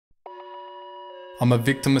I'm a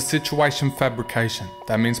victim of situation fabrication.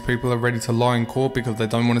 That means people are ready to lie in court because they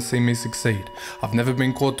don't want to see me succeed. I've never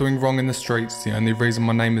been caught doing wrong in the streets. The only reason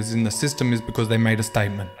my name is in the system is because they made a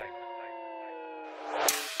statement.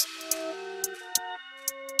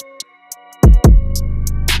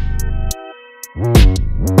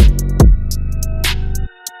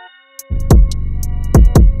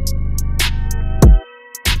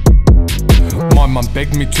 My mum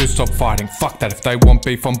begged me to stop fighting. Fuck that, if they want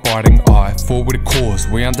beef I'm biting. I fought with a cause,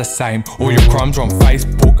 we aren't the same. All your crimes are on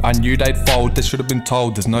Facebook, I knew they'd fold. They should have been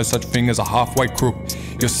told, there's no such thing as a halfway crook.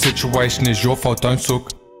 Your situation is your fault, don't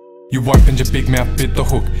sook. You opened your big mouth, bit the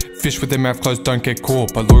hook. Fish with their mouth closed don't get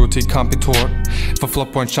caught, but loyalty can't be taught. If a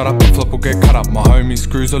flop won't shut up, a flop will get cut up. My homie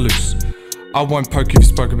screws are loose. I won't poke if you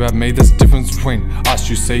spoke about me, there's a difference between us,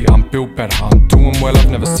 you see, I'm built better. I'm doing well, I've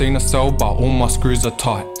never seen a cell, but all my screws are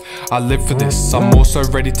tight. I live for this, I'm also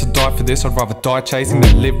ready to die for this. I'd rather die chasing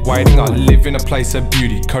than live waiting. I live in a place of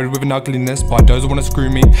beauty, coated with an ugliness by those who wanna screw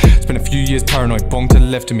me. Spent a few years paranoid, bong to the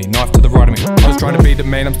left of me, knife to the right of me. I was trying to be the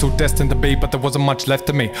man I'm still destined to be, but there wasn't much left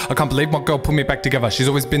of me. I can't believe my girl put me back together, she's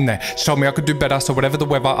always been there. She told me I could do better, so whatever the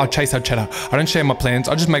weather, I'll chase her cheddar. I don't share my plans,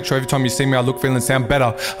 I just make sure every time you see me I look, feel and sound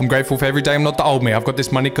better. I'm grateful for every day I'm not the old me, I've got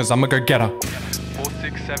this money cause I'm a go-getter.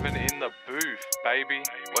 467 in the booth, baby.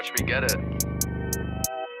 Watch me get it.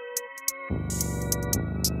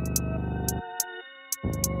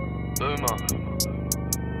 Boomer.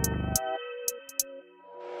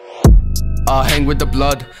 I hang with the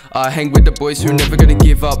blood, I hang with the boys who never gonna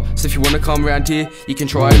give up. So if you wanna come around here, you can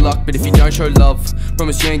try your luck, but if you don't show love,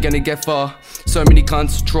 promise you ain't gonna get far. So many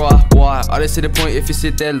cunts try, why? I don't see the point if you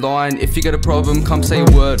sit there lying. If you got a problem, come say a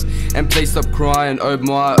word, and please stop crying. Oh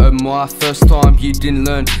my, first time you didn't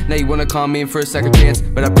learn. Now you wanna come in for a second chance,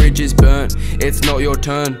 but our bridge is burnt, it's not your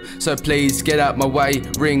turn. So please get out my way,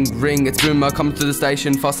 ring, it's Boomer coming to the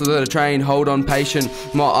station. Faster than a train, hold on patient.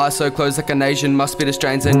 My eyes so closed like an Asian, must be the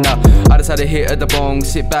strains. And I just had a hit at the bong,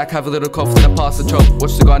 sit back, have a little cough, then I pass the chop.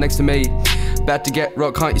 Watch the guy next to me, about to get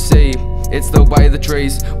rock, can't you see? It's the way of the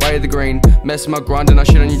trees, way of the green. Mess my grind and I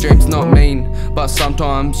shit on your dreams, not mean, but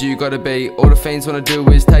sometimes you gotta be. All the fiends wanna do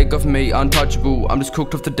is take off me, untouchable. I'm just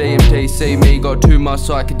cooked off the DMT, see me, got too much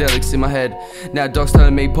psychedelics in my head. Now doc's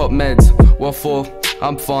telling me pop meds, what for?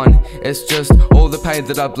 I'm fine, it's just all the pain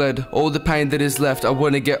that I bled, all the pain that is left. I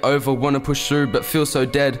wanna get over, wanna push through, but feel so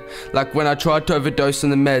dead. Like when I tried to overdose on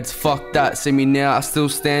the meds, fuck that, see me now, I still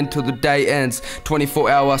stand till the day ends.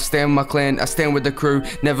 24-hour, I stand with my clan, I stand with the crew,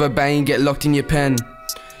 never bang, get locked in your pen.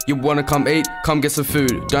 You wanna come eat? Come get some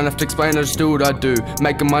food. Don't have to explain, I just do what I do.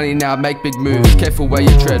 Making money now, make big moves. Careful where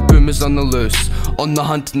you tread, boomers on the loose. On the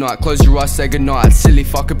hunt tonight, close your eyes, say goodnight. Silly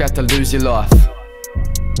fuck, about to lose your life.